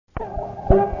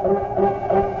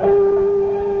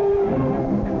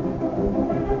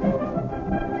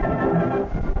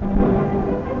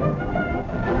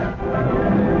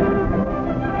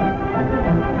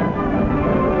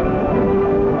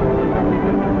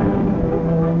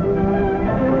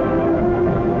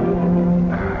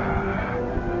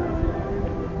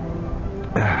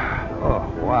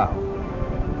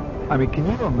mean, can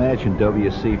you imagine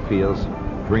W.C. Fields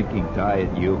drinking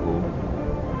Diet Yoo-Hoo?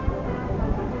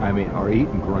 I mean, or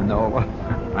eating granola.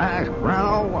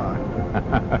 Granola.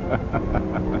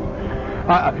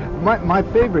 My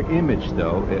favorite image,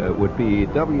 though, would be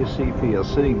W.C.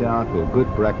 Fields sitting down to a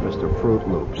good breakfast of Fruit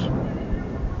Loops.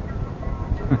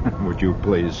 Would you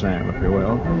please, Sam, if you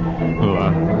will?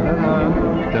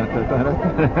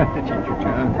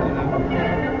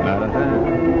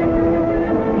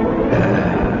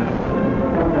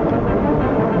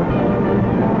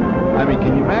 I mean,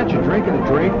 can you imagine drinking a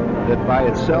drink that by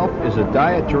itself is a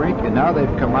diet drink, and now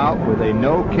they've come out with a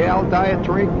no-cal diet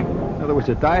drink? In other words,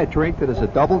 a diet drink that is a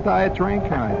double diet drink? All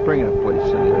right, bring it up,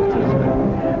 please.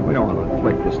 We don't want to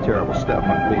inflict this terrible stuff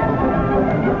on people.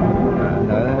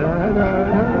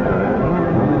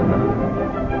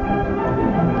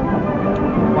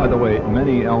 By the way,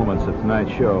 many elements of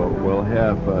tonight's show will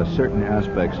have certain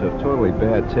aspects of totally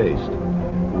bad taste,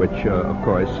 which, of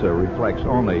course, reflects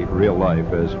only real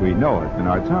life as we know it in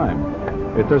our time.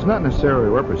 It does not necessarily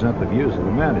represent the views of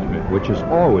the management, which is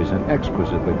always in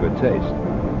exquisitely good taste,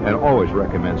 and always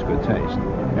recommends good taste.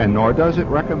 And nor does it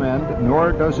recommend,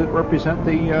 nor does it represent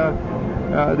the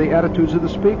attitudes of the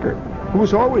speaker,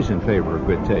 who's always in favor of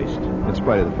good taste, in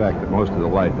spite of the fact that most of the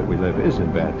life that we live is in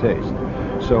bad taste.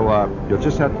 So you'll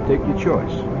just have to take your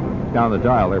choice. Down the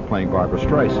dial, they're playing Barbra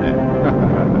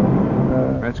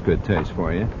Streisand. That's good taste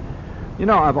for you. You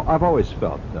know, I've always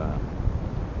felt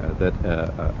that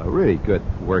a really good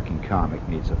working comic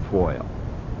needs a foil.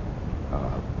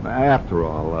 After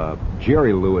all,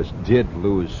 Jerry Lewis did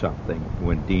lose something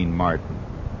when Dean Martin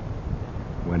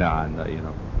went on,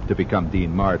 to become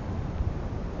Dean Martin.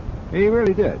 He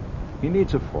really did. He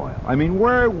needs a foil. I mean,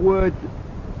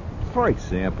 for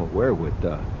example, where would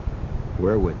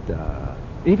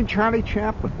even Charlie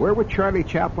Chaplin, where would Charlie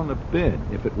Chaplin have been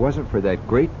if it wasn't for that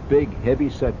great big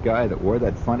heavy-set guy that wore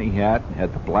that funny hat and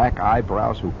had the black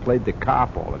eyebrows who played the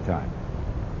cop all the time?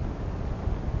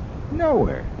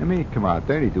 Nowhere. I mean, come out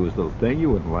there and he'd do his little thing.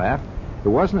 You wouldn't laugh. It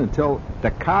wasn't until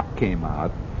the cop came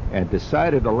out and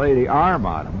decided to lay the arm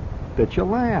on him that you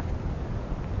laughed.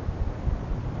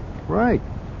 Right.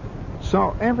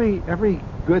 So every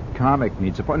good comic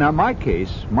needs a foil. Now, in my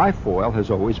case, my foil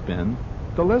has always been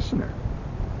the listener.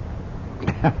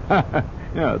 Yeah,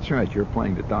 that's right. You're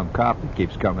playing the dumb cop that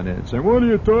keeps coming in and saying, "What are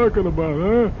you talking about,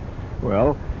 huh?"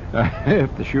 Well,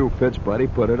 if the shoe fits, buddy,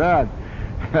 put it on.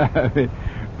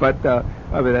 But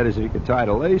that is if you can tie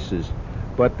the laces.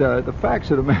 But the facts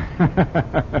of the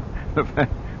matter,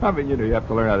 you have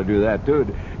to learn how to do that too.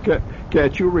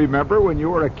 Can't you remember when you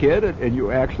were a kid and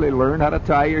you actually learned how to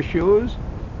tie your shoes?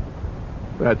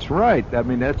 That's right. I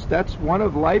mean, that's one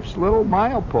of life's little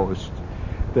mileposts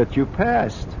that you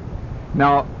passed.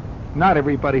 Now, not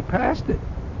everybody passed it.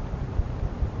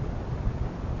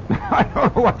 I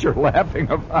don't know what you're laughing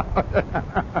about.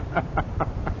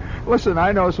 Listen,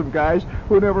 I know some guys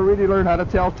who never really learned how to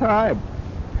tell time.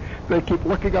 They keep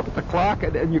looking up at the clock,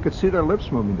 and you can see their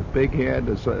lips moving. The big hand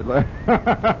is. I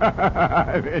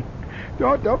mean,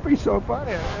 don't be so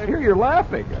funny. I hear you're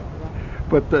laughing.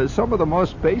 But some of the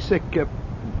most basic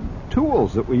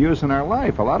tools that we use in our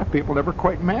life, a lot of people never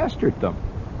quite mastered them.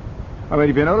 I mean,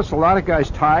 have you noticed a lot of guys'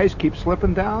 ties keep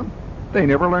slipping down? They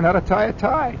never learn how to tie a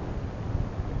tie.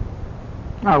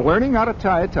 Now, learning how to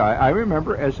tie a tie, I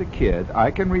remember as a kid,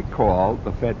 I can recall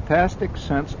the fantastic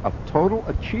sense of total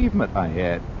achievement I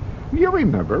had. You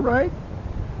remember, right?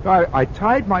 I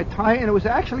tied my tie, and it was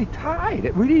actually tied.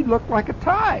 It really looked like a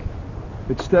tie,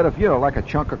 instead of, like a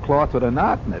chunk of cloth with a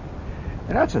knot in it.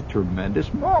 And that's a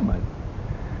tremendous moment.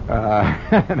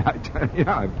 And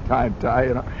I'm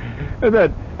tie, And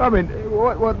then, I mean,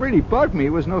 what really bugged me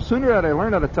was no sooner had I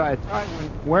learned how to tie a tie when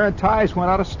wearing ties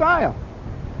went out of style.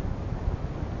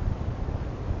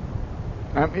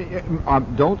 I mean,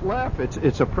 don't laugh.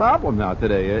 It's a problem now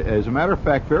today. As a matter of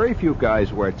fact, very few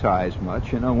guys wear ties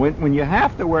much. When you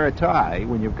have to wear a tie,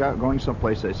 when you're going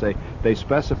someplace, they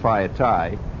specify a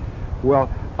tie. Well,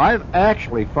 I've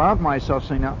actually found myself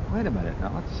saying, "Now, wait a minute.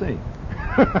 Now, let's see."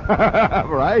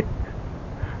 Right?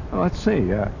 Well, let's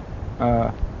see.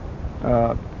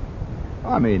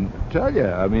 I mean, tell you.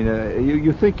 I mean,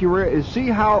 you think see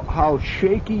how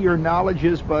shaky your knowledge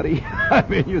is, buddy? I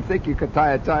mean, you think you could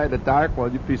tie a tie in the dark? Well,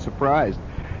 you'd be surprised.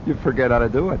 You'd forget how to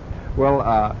do it. Well,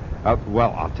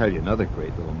 I'll tell you another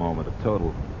great little moment of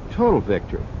total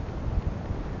victory.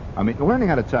 I mean, learning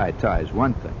how to tie a tie is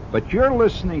one thing, but you're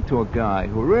listening to a guy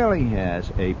who really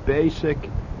has a basic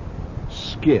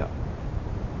skill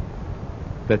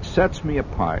that sets me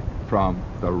apart from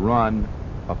the run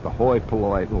of the hoi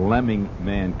polloi lemming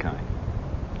mankind,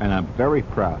 and I'm very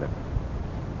proud of it.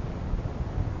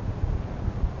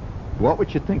 What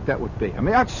would you think that would be? I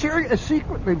mean, I'm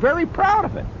secretly very proud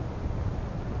of it.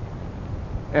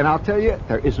 And I'll tell you,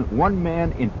 there isn't one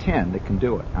man in 10 that can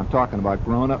do it. I'm talking about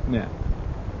grown-up men.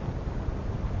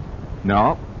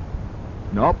 Nope.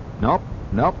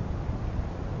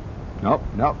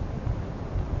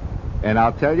 And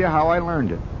I'll tell you how I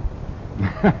learned it.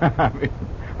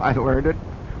 I learned it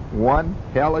one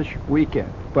hellish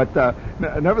weekend. But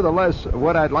nevertheless,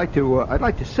 what I'd like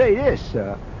to say is,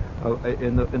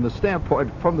 from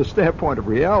the standpoint of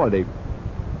reality,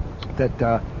 that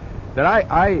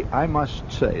I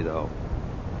must say though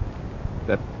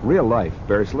that real life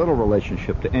bears little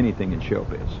relationship to anything in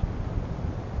showbiz.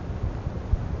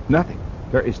 Nothing.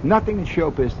 There is nothing in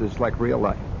showbiz that's like real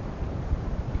life.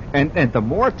 And the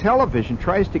more television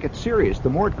tries to get serious, the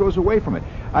more it goes away from it.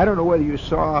 I don't know whether you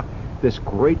saw this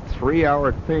great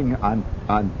 3-hour thing on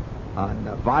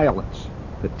violence.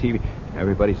 The TV,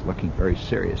 everybody's looking very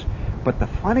serious. But the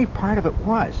funny part of it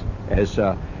was, as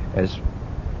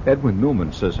Edwin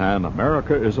Newman says, and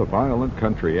America is a violent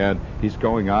country, and he's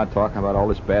going on talking about all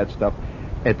this bad stuff,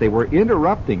 and they were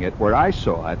interrupting it where I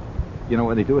saw it,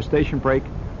 when they do a station break,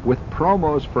 with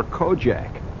promos for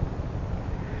Kojak.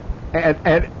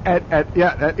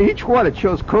 And each one it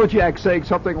shows Kojak saying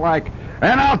something like,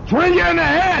 and I'll drill you in the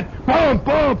head, boom,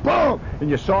 boom, boom. And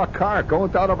you saw a car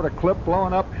going down over the cliff,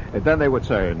 blowing up, and then they would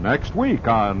say, next week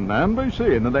on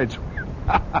NBC, and then they'd...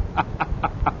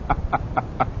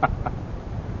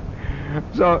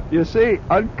 So, you see,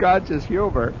 unconscious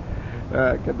humor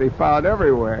can be found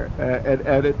everywhere,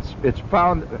 and it's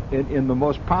found in the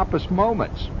most pompous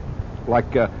moments.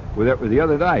 Like the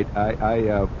other night,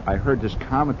 I heard this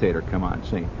commentator come on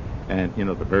scene, and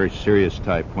the very serious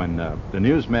type, when the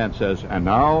newsman says, and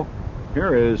now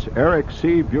here is Eric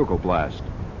C. Bugelblast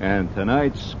and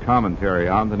tonight's commentary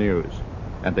on the news,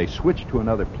 and they switch to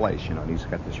another place, and he's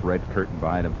got this red curtain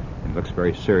behind him and looks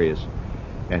very serious,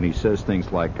 and he says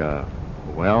things like,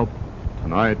 well,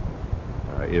 tonight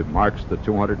it marks the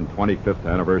 225th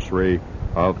anniversary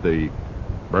of the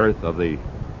birth of the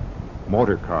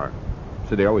motor car.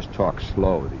 So they always talk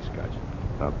slow, these guys.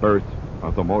 The birth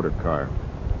of the motor car.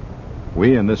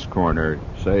 We in this corner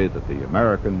say that the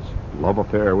Americans' love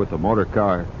affair with the motor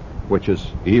car, which is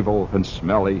evil and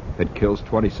smelly and kills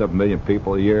 27 million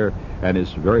people a year and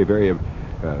is very, very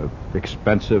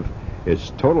expensive,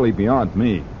 is totally beyond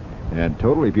me and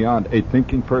totally beyond a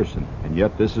thinking person. And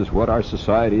yet this is what our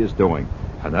society is doing.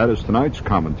 And that is tonight's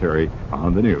commentary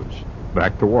on the news.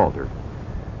 Back to Walter.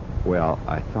 Well,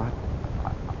 I thought,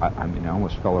 I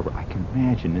almost fell over. I can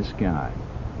imagine this guy,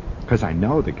 because I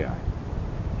know the guy.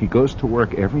 He goes to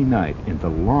work every night in the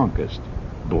longest,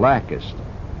 blackest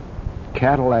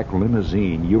Cadillac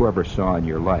limousine you ever saw in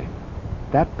your life.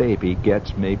 That baby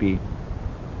gets maybe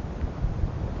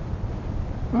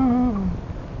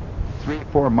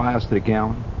 3-4 miles to the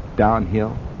gallon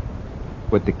downhill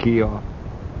with the key off.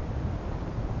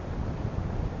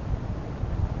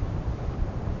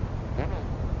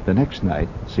 The next night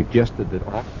suggested that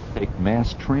all take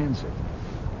mass transit.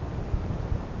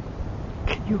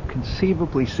 Can you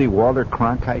conceivably see Walter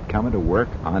Cronkite coming to work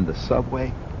on the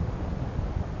subway?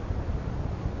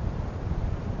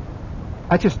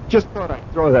 I just thought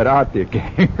I'd throw that out there,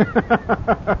 gang.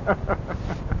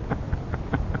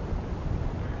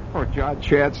 Or John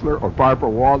Chancellor, or Barbara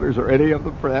Walters, or any of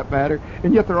them for that matter.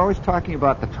 And yet they're always talking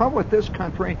about the trouble with this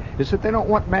country is that they don't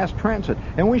want mass transit,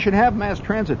 and we should have mass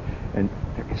transit. And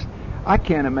I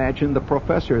can't imagine the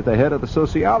professor, the head of the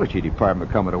sociology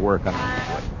department, coming to work on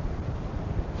it.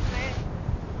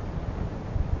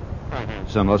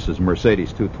 Unless his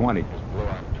Mercedes 220 just blew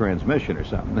out the transmission or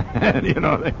something.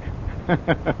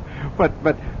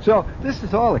 But so this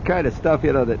is all the kind of stuff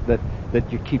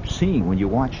that you keep seeing when you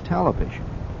watch television.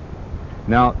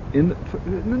 Now, in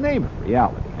the name of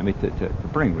reality, I mean, to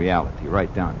bring reality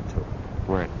right down to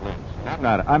where it lives.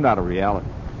 I'm not a reality,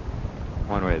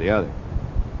 one way or the other.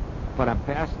 But I'm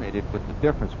fascinated with the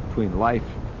difference between life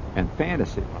and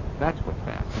fantasy life. That's what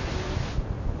fascinates me.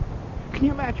 Can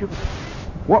you imagine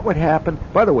what would happen?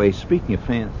 By the way, speaking of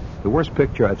fantasy, the worst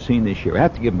picture I've seen this year, I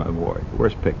have to give him an award, the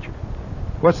worst picture.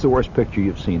 What's the worst picture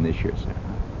you've seen this year, Sam?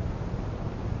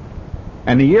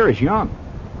 And the year is young.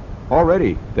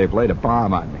 Already they've laid a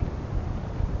bomb on me.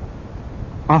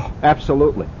 Oh,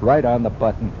 absolutely. Right on the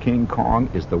button. King Kong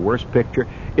is the worst picture.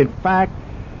 In fact,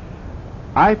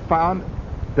 I found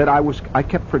that I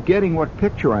kept forgetting what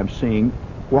picture I'm seeing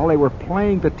while they were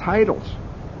playing the titles.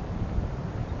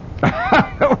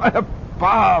 What a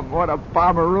bomb! What a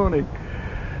bombaroonie!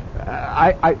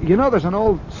 There's an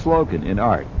old slogan in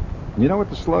art. You know what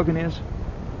the slogan is?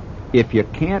 If you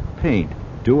can't paint,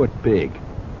 do it big.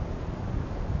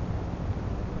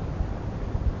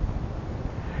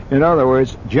 In other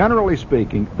words, generally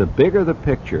speaking, the bigger the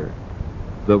picture,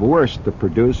 the worse the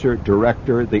producer,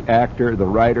 director, the actor, the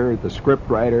writer, the script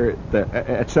writer,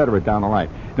 etc. down the line.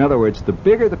 In other words, the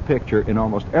bigger the picture in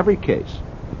almost every case,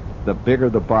 the bigger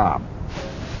the bomb.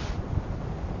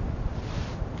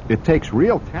 It takes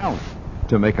real talent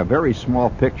to make a very small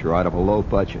picture out of a low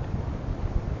budget.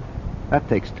 That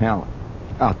takes talent.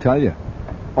 I'll tell you.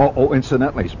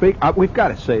 Incidentally, we've got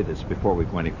to say this before we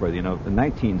go any further. You know, the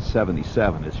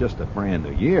 1977 is just a brand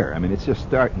new year. I mean, it's just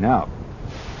starting out.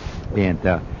 And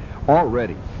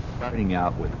already starting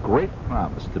out with great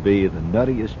promise to be the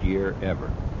nuttiest year ever.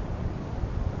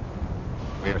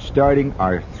 We are starting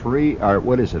our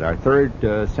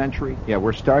third century? Yeah,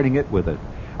 we're starting it with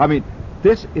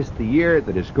this is the year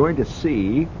that is going to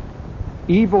see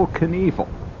Evel Knievel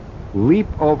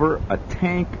leap over a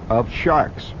tank of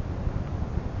sharks.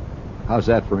 How's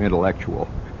that for intellectual?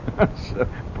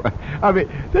 I mean,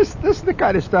 this is the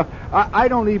kind of stuff. I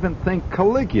don't even think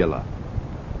Caligula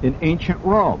in ancient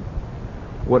Rome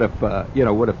would have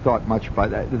thought much about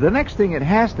that. The next thing it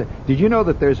has to. Did you know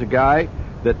that there's a guy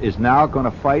that is now going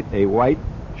to fight a white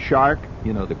shark?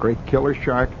 You know, the great killer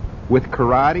shark with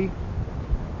karate.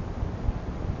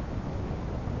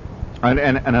 And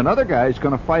another guy is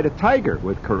going to fight a tiger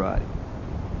with karate.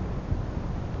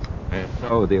 And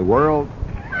so the world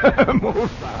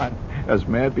moves on as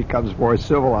man becomes more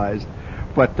civilized.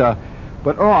 But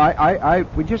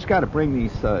we just got to bring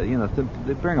these,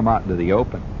 bring them out into the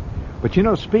open. But you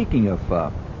know, speaking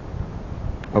of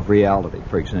reality,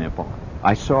 for example,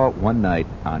 I saw one night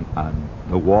on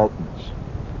the Waltons.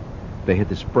 They had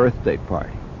this birthday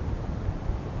party.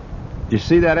 Did you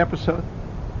see that episode?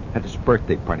 Had this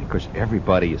birthday party. Of course,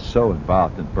 everybody is so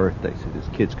involved in birthdays. So this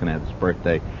kid's going to have this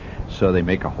birthday, so they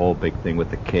make a whole big thing with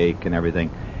the cake and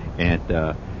everything, and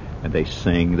they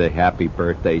sing the happy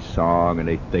birthday song,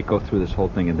 and they go through this whole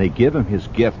thing, and they give him his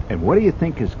gift. And what do you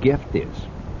think his gift is?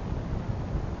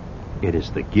 It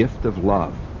is the gift of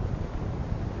love.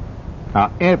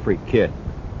 Now, every kid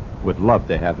would love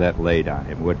to have that laid on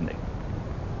him, wouldn't he?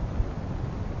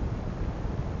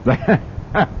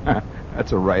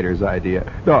 That's a writer's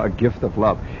idea. No, a gift of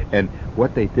love. And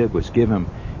what they did was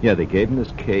they gave him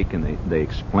this cake, and they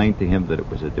explained to him that it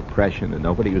was a depression and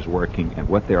nobody was working, and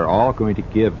what they're all going to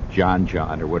give John,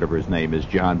 or whatever his name is,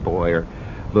 John Boy or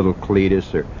little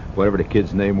Cletus or whatever the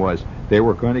kid's name was, they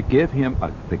were going to give him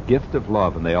the gift of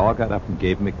love, and they all got up and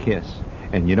gave him a kiss.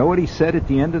 And you know what he said at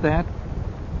the end of that?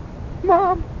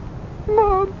 Mom,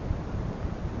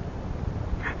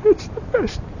 it's the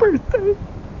best birthday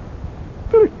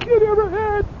that a kid ever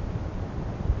had.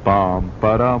 Bum,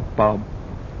 ba-dum, bum.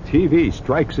 TV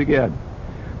strikes again.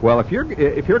 Well, if you're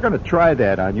going to try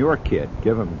that on your kid,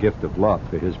 give him a gift of love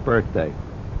for his birthday,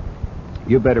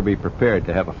 you better be prepared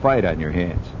to have a fight on your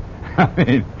hands. I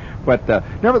mean, but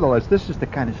nevertheless, this is the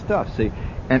kind of stuff. See,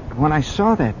 and when I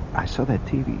saw that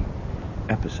TV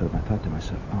episode, and I thought to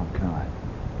myself, oh God,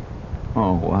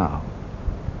 oh wow.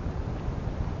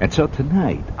 And so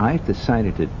tonight, I've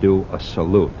decided to do a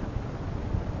salute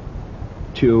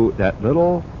to that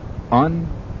little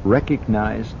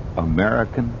unrecognized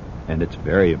American, and it's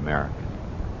very American,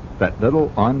 that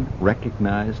little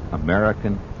unrecognized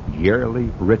American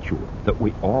yearly ritual that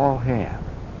we all have.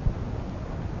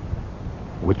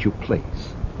 Would you please?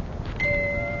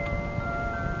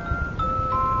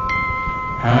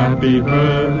 Happy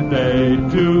birthday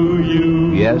to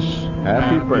you. Yes,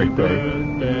 happy birthday.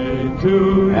 To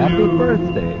you. Happy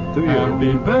birthday to you.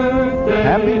 Happy birthday.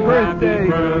 Happy birthday,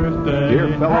 dear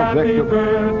fellow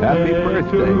victim. Happy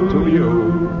birthday to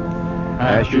you.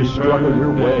 As you struggle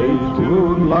your way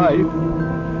through life,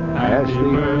 as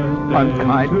the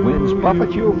unkind winds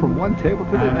buffet you from one table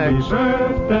to the next,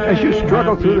 as you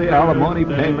struggle through the alimony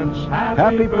payments,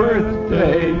 happy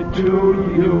birthday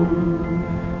to you.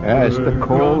 As the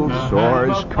cold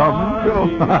sores come and go.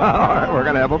 We're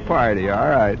going to have a party, all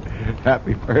right.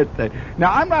 Happy birthday.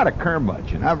 Now, I'm not a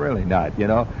curmudgeon. I'm really not, you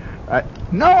know.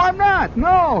 No, I'm not.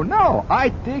 No. I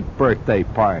dig birthday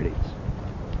parties.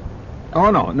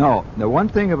 Oh, no. The one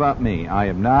thing about me, I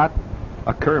am not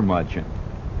a curmudgeon.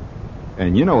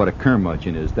 And you know what a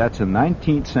curmudgeon is. That's a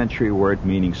 19th century word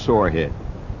meaning sorehead.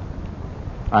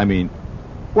 I mean,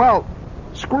 well,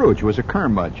 Scrooge was a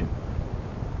curmudgeon.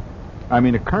 I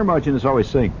mean, a curmudgeon is always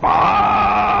saying,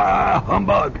 bah,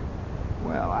 humbug.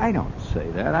 Well, I don't say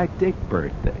that. I dig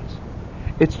birthdays.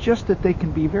 It's just that they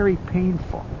can be very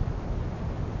painful.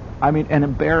 I mean, and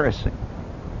embarrassing.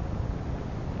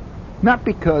 Not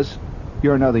because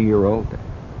you're another year older,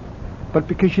 but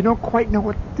because you don't quite know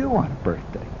what to do on a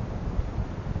birthday.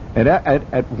 And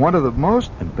at one of the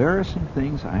most embarrassing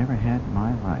things I ever had in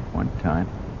my life, one time,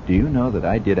 do you know that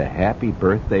I did a happy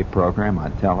birthday program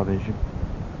on television?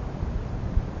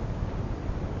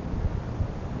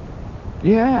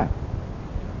 Yeah.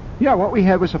 Yeah, what we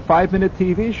had was a 5-minute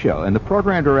TV show, and the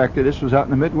program director, this was out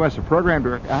in the Midwest, the program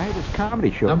director, I had this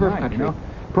comedy show Number tonight, country. you know.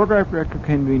 Program director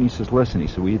came to me and he says, listen, he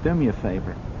said, will you do me a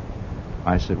favor?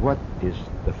 I said, what is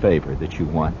the favor that you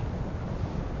want?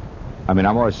 I mean,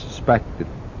 I'm always suspected,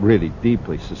 really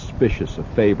deeply suspicious of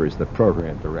favors that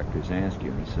program directors ask you.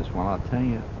 And he says, well, I'll tell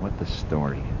you what the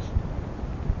story is.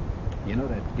 You know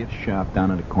that gift shop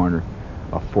down in the corner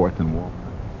of 4th and Walnut?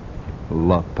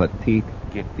 La Petite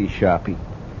Gifty Shoppy.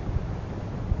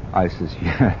 I says,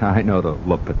 yeah, I know the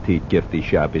La Petite Gifty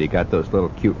Shoppy. They got those little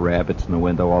cute rabbits in the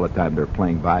window all the time. They're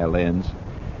playing violins.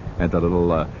 And the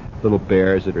little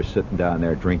bears that are sitting down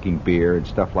there drinking beer and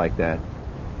stuff like that.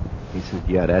 He says,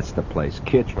 yeah, that's the place.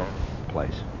 Kitsch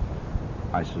place.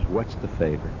 I says, what's the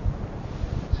favor?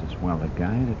 He says, well, the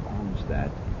guy that owns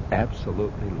that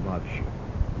absolutely loves you.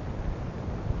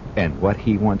 And what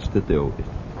he wants to do is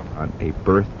on a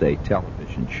birthday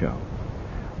television show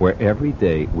where every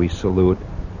day we salute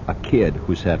a kid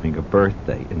who's having a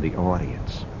birthday in the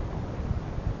audience.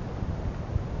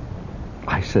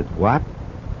 I said, what?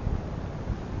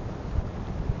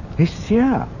 He says,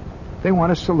 yeah, they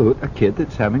want to salute a kid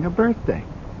that's having a birthday.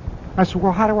 I said,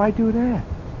 well, how do I do that?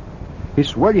 He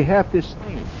said, well, you have this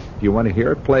theme. Do you want to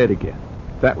hear it? Play it again.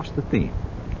 That was the theme.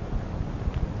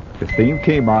 The theme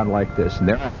came on like this, and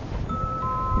they're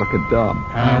looking dumb.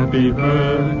 Happy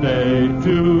birthday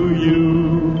to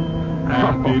you.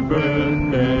 Happy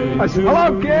birthday. I said,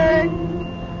 hello, gang.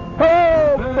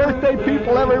 Hello, birthday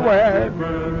people everywhere.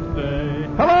 Birthday.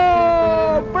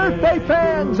 Hello, birthday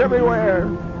fans everywhere.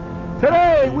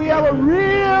 Today we have a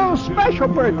real special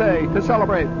birthday to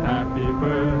celebrate. Happy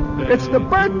birthday. It's the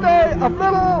birthday of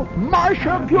little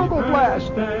Marcia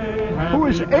Bugelblast, who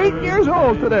is 8 years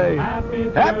old today.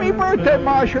 Happy birthday,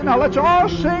 Marcia. Now let's all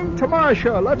sing to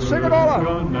Marcia. Let's sing it all We're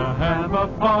up. gonna have a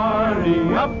party,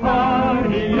 a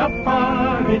party, a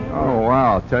party. Oh,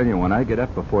 wow. I'll tell you, when I get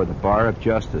up before the Bar of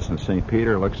Justice and St.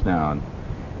 Peter looks down,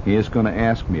 he is going to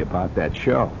ask me about that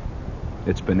show.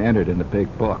 It's been entered in the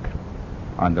big book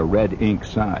on the red ink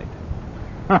side.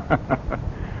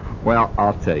 Well,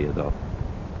 I'll tell you, though.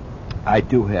 I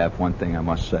do have one thing I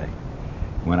must say.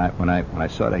 When I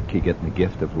saw that kid getting the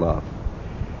gift of love.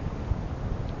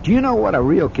 Do you know what a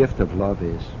real gift of love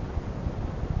is?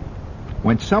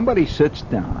 When somebody sits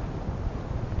down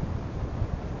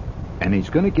and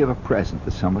he's going to give a present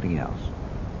to somebody else,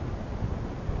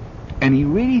 and he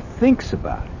really thinks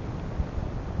about it.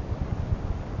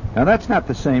 Now, that's not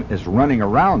the same as running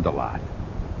around a lot,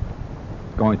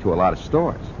 going to a lot of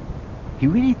stores. He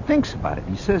really thinks about it.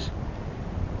 He says,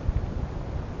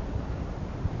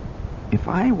 if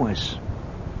I was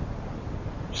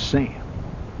Sam,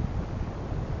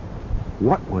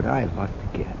 what would I love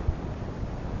to get?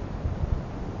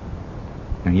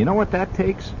 And you know what that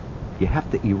takes? You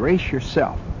have to erase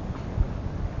yourself.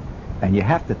 And you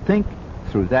have to think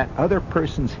through that other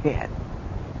person's head.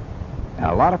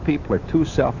 Now, a lot of people are too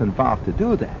self-involved to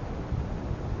do that.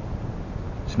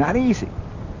 It's not easy.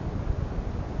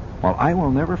 Well, I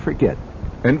will never forget.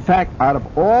 In fact, out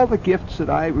of all the gifts that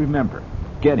I remember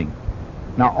getting,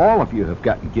 now all of you have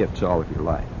gotten gifts all of your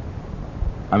life.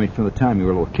 I mean, from the time you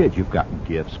were a little kid, you've gotten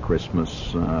gifts,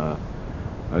 Christmas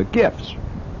gifts,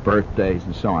 birthdays,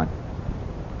 and so on.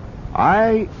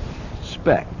 I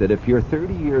suspect that if you're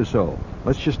 30 years old,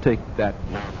 let's just take that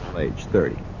age,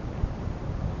 30,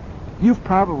 you've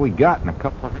probably gotten a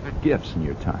couple of gifts in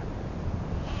your time.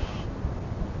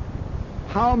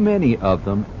 How many of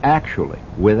them actually,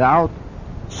 without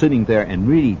sitting there and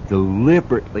really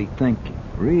deliberately thinking,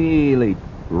 really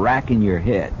racking your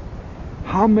head,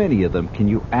 how many of them can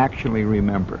you actually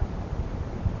remember?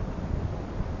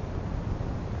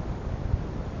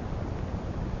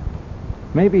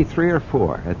 Maybe 3 or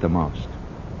 4 at the most.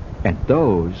 And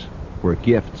those were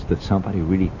gifts that somebody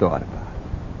really thought about.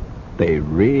 They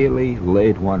really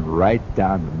laid one right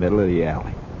down the middle of the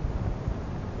alley.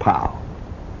 Pow.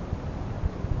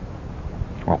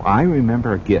 Well, I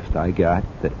remember a gift I got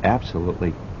that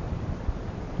absolutely,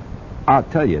 I'll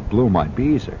tell you, it blew my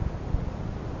beezer.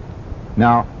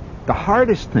 Now, the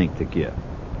hardest thing to give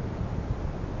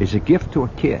is a gift to a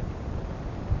kid.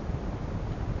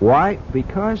 Why?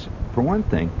 Because, for one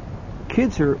thing,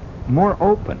 kids are more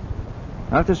open.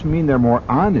 Now, that doesn't mean they're more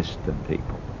honest than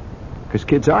people, because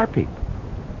kids are people.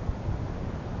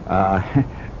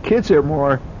 Kids are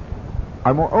more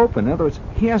open. In other words,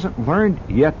 he hasn't learned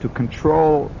yet to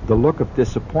control the look of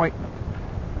disappointment.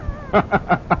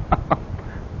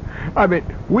 I mean,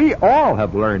 we all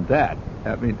have learned that.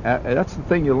 I mean, that's the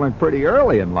thing you learn pretty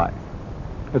early in life.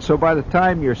 And so by the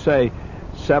time you're, say,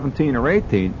 17 or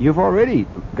 18, you've already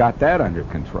got that under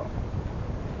control.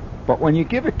 But when you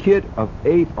give a kid of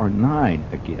 8 or 9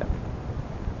 a gift,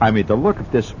 I mean, the look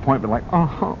of disappointment, like,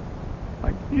 oh,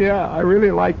 like, yeah, I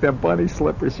really like them bunny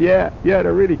slippers. Yeah,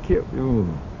 they're really cute.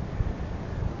 Ooh.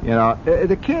 You know,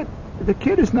 the kid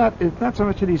is not. It's not so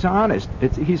much that he's honest.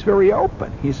 He's very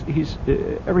open. He's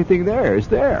everything there is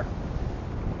there.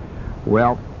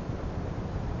 Well,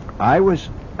 I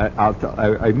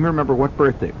remember what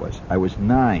birthday it was. I was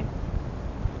 9.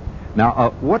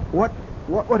 Now, what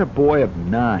would a boy of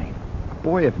 9? A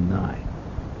boy of 9.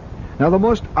 Now, the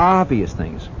most obvious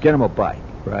things, get him a bike,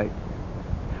 right?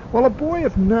 Well, a boy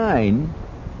of 9,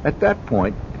 at that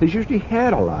point, has usually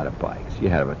had a lot of bikes. You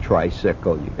have a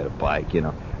tricycle, you get a bike, you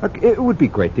know. It would be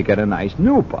great to get a nice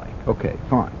new bike. Okay,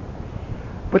 fine.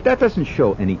 But that doesn't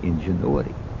show any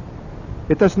ingenuity.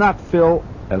 It does not fill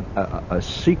a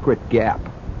secret gap.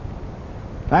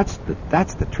 That's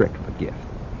the trick of a gift.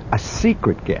 A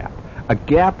secret gap. A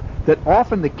gap that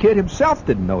often the kid himself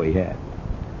didn't know he had.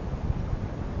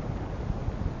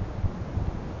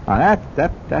 Now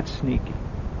that's sneaky.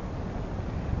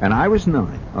 And I was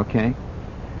 9, okay?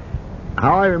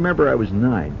 How I remember I was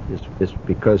 9 is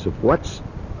because of what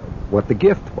the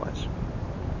gift was.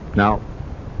 Now,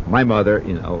 my mother,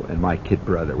 you know, and my kid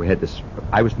brother, we had this.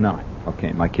 I was 9,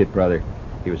 okay? My kid brother,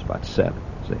 he was about 7,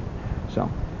 see? So,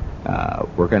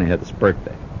 we're going to have this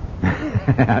birthday.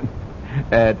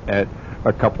 and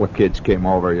a couple of kids came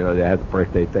over, you know, they had the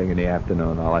birthday thing in the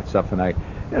afternoon and all that stuff, and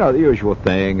the usual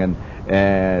thing, and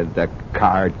the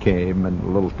card came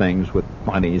and little things with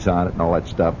bunnies on it and all that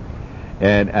stuff.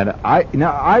 And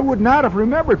I would not have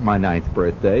remembered my 9th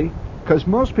birthday because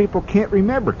most people can't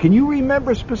remember. Can you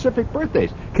remember specific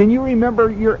birthdays? Can you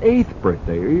remember your 8th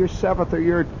birthday or your 7th or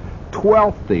your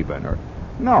 12th even? Or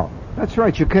no, that's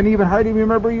right. You can't even hardly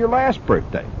remember your last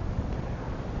birthday.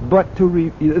 But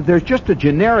there's just a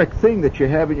generic thing that you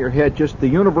have in your head, just the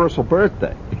universal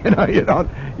birthday. You know, you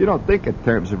don't think in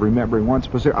terms of remembering one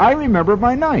specific. I remember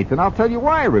my 9th, and I'll tell you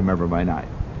why I remember my 9th.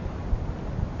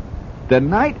 The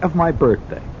night of my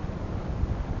birthday.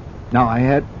 Now, I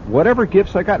had whatever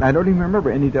gifts I got, and I don't even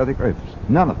remember any of the other gifts.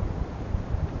 None of them.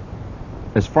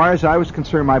 As far as I was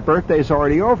concerned, my birthday is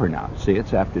already over now. See,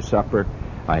 it's after supper.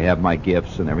 I have my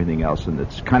gifts and everything else, and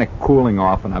it's kind of cooling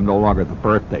off, and I'm no longer the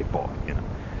birthday boy, you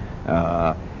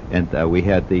know. And we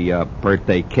had the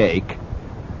birthday cake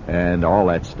and all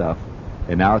that stuff.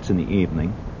 And now it's in the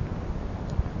evening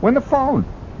when the phone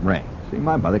rang. See,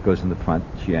 my mother goes in the front,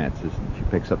 she answers, and she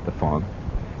picks up the phone,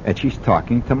 and she's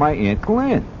talking to my Aunt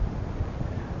Glenn.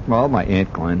 Well, my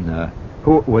Aunt Glenn,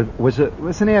 who was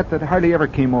an aunt that hardly ever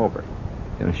came over.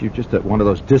 You know, she was just one of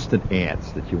those distant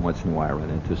aunts that you once in a while run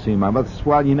into. See, my mother says,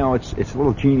 well, you know, it's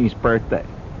little Jeannie's birthday,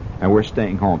 and we're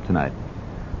staying home tonight.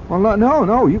 Well,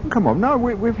 no, you can come over. No,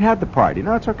 we've had the party.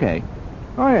 No, it's okay.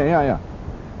 Oh, yeah.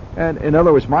 And in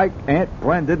other words, my Aunt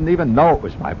Glenn didn't even know it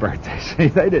was my birthday. See,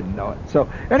 they didn't know it. So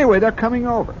anyway, they're coming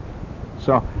over.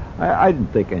 So I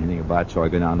didn't think anything about it. So I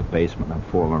go down to the basement. I'm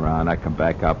fooling around. I come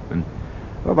back up, and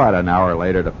about an hour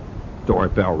later, the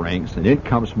doorbell rings, and in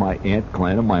comes my Aunt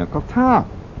Glenn and my Uncle Tom.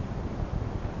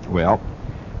 Well,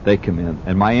 they come in,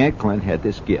 and my Aunt Glenn had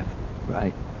this gift,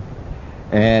 right?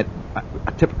 And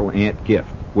a typical aunt gift,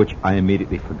 which I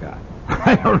immediately forgot.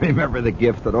 I don't remember the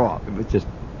gift at all. It was just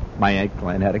my Aunt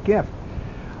Glenn had a gift.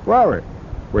 Well,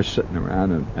 we're sitting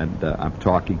around, and I'm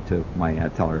talking to my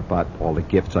aunt, telling her about all the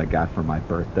gifts I got for my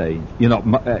birthday. You know,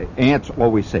 aunts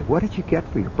always say, what did you get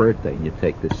for your birthday? And you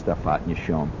take this stuff out and you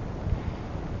show them.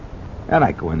 And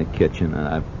I go in the kitchen, and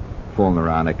I'm fooling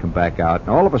around. I come back out, and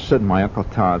all of a sudden my Uncle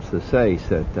Tom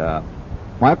said,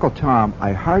 my Uncle Tom,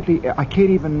 I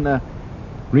can't even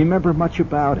remember much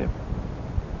about him.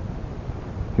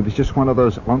 He was just one of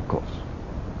those uncles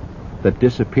that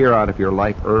disappear out of your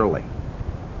life early.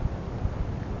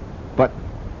 But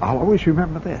I'll always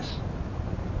remember this.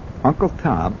 Uncle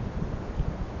Tom,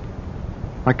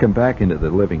 I come back into the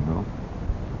living room,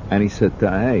 and he said,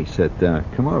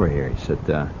 come over here. He said,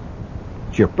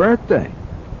 it's your birthday.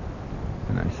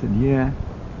 And I said, yeah.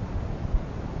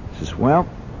 He says, well,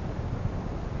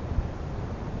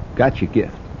 got your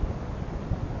gift.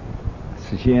 I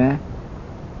says, yeah.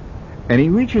 And he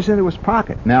reaches into his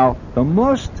pocket. Now, the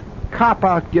most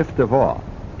cop-out gift of all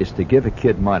is to give a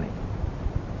kid money.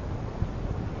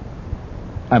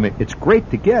 I mean, it's great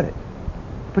to get it,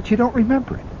 but you don't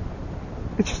remember it.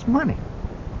 It's just money.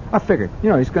 I figured,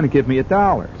 he's going to give me $1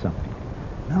 or something.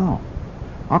 No.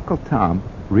 Uncle Tom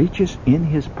reaches in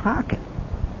his pocket,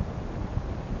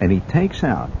 and he takes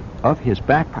out of his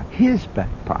back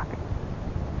pocket,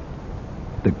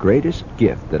 the greatest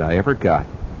gift that I ever got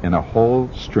in a whole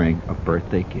string of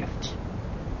birthday gifts.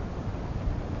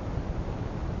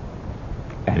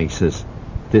 And he says,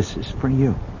 this is for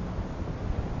you.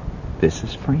 This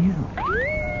is for you.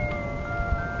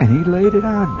 And he laid it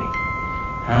on me.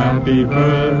 Happy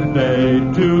birthday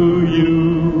to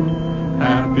you.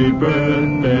 Happy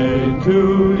birthday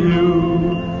to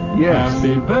you. Yes.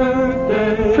 Happy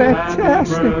birthday.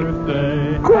 Fantastic. Happy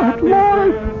birthday. Good happy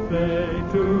Lord. birthday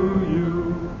to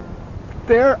you.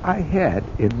 There I had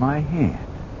in my hand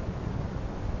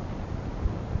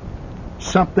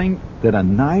something that a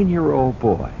 9-year-old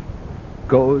boy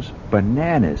goes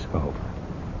bananas over.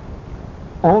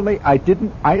 Only I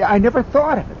never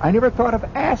thought of it. I never thought of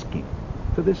asking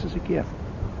for this as a gift.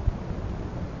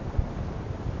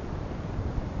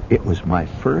 It was my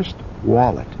first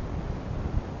wallet.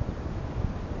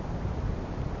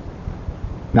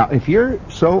 Now, if you're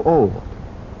so old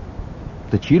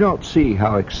that you don't see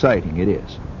how exciting it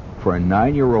is for a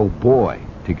 9-year-old boy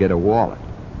to get a wallet,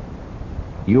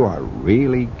 you are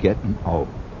really getting old.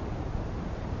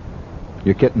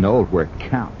 You're getting old where it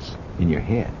counts in your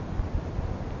head.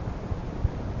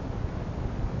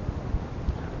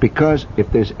 Because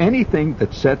if there's anything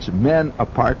that sets men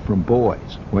apart from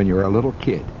boys when you're a little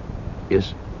kid,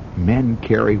 is men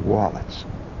carry wallets.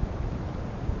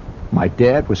 My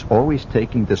dad was always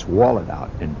taking this wallet out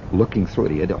and looking through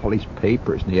it. He had all these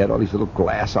papers, and he had all these little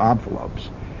glass envelopes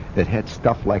that had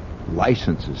stuff like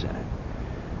licenses in it.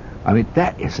 I mean,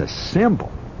 that is a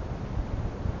symbol.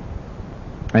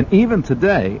 And even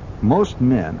today, most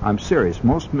men, I'm serious,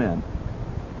 most men,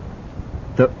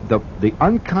 the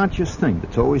unconscious thing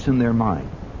that's always in their mind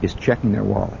is checking their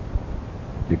wallet.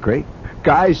 You agree?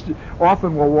 Guys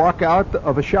often will walk out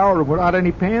of a shower room without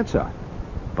any pants on.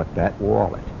 But that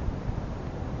wallet,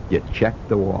 you check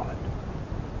the wallet.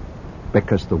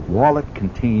 Because the wallet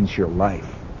contains your life.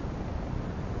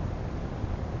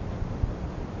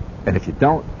 And if you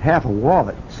don't have a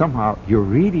wallet, somehow you're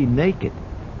really naked.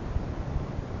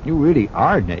 You really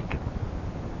are naked.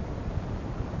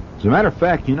 As a matter of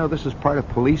fact, you know, this is part of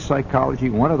police psychology.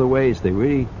 One of the ways they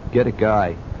really get a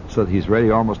guy so that he's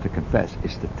ready almost to confess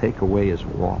is to take away his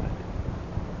wallet.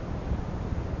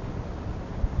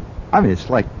 I mean,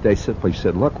 it's like they simply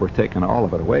said, look, we're taking all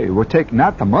of it away. We're taking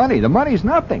not the money. The money's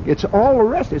nothing. It's all the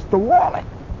rest. It's the wallet.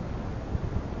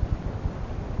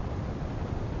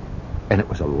 And it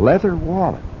was a leather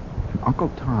wallet. And Uncle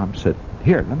Tom said,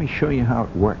 here, let me show you how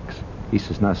it works. He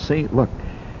says, now see, look.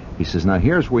 He says, now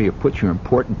here's where you put your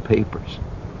important papers.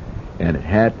 And it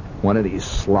had one of these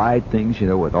slide things, you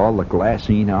know, with all the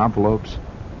glassine envelopes.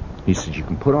 He says, you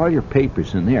can put all your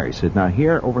papers in there. He said, now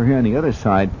here, over here on the other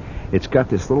side, it's got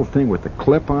this little thing with the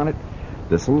clip on it,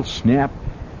 this little snap.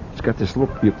 It's got this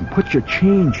little, you can put your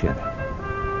change in it.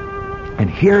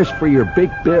 And here's for your big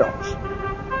bills.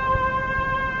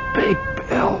 Big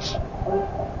bills.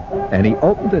 And he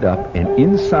opened it up, and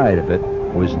inside of it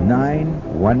was 9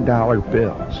 $1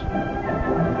 bills.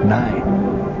 9.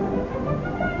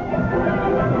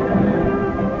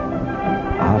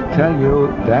 I'll tell you,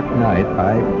 that night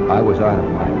I was out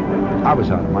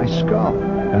of my skull.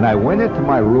 And I went into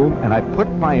my room and I put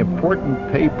my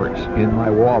important papers in my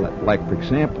wallet. Like, for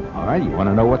example, all right, you want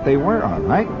to know what they were, all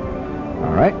right?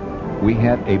 All right, we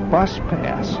had a bus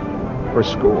pass for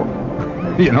school.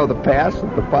 You know, the pass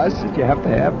at the bus that you have to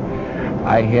have.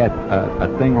 I had a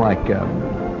thing like,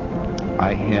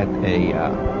 I had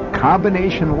a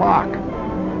combination lock,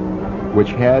 which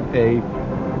had a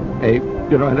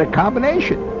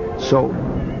combination. So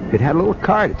it had a little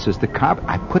card. It says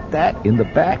I put that in the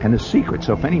back and the secret.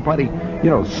 So if anybody,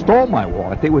 stole my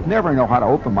wallet, they would never know how to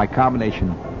open my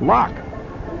combination lock.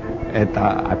 And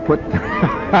I put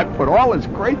I put all this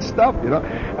great stuff, and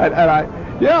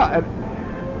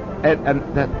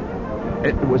that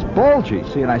it was bulgy.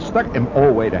 See, and I stuck. And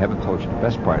oh wait, I haven't told you the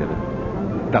best part of it.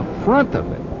 The front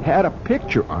of it had a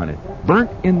picture on it,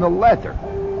 burnt in the leather,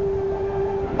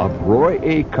 of Roy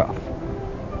Acuff.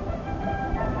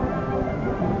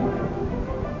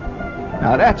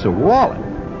 Now that's a wallet.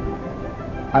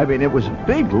 I mean, it was a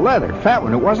big leather, fat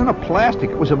one. It wasn't a plastic.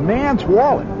 It was a man's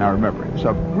wallet. Now remember, it was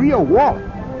a real wallet.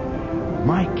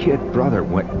 My kid brother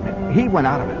went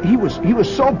out of it. He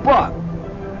was so bugged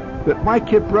that my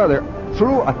kid brother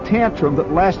threw a tantrum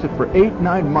that lasted for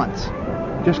 8-9 months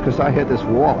just because I had this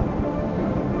wallet.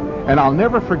 And I'll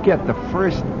never forget the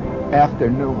first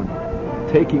afternoon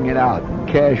taking it out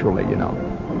casually,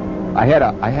 I had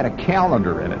a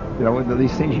calendar in it, one of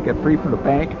these things you get free from the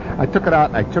bank. I took it out,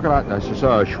 and I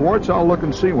said, Schwartz, I'll look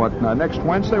and see what next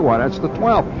Wednesday. What? That's the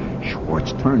 12th.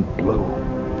 Schwartz turned blue.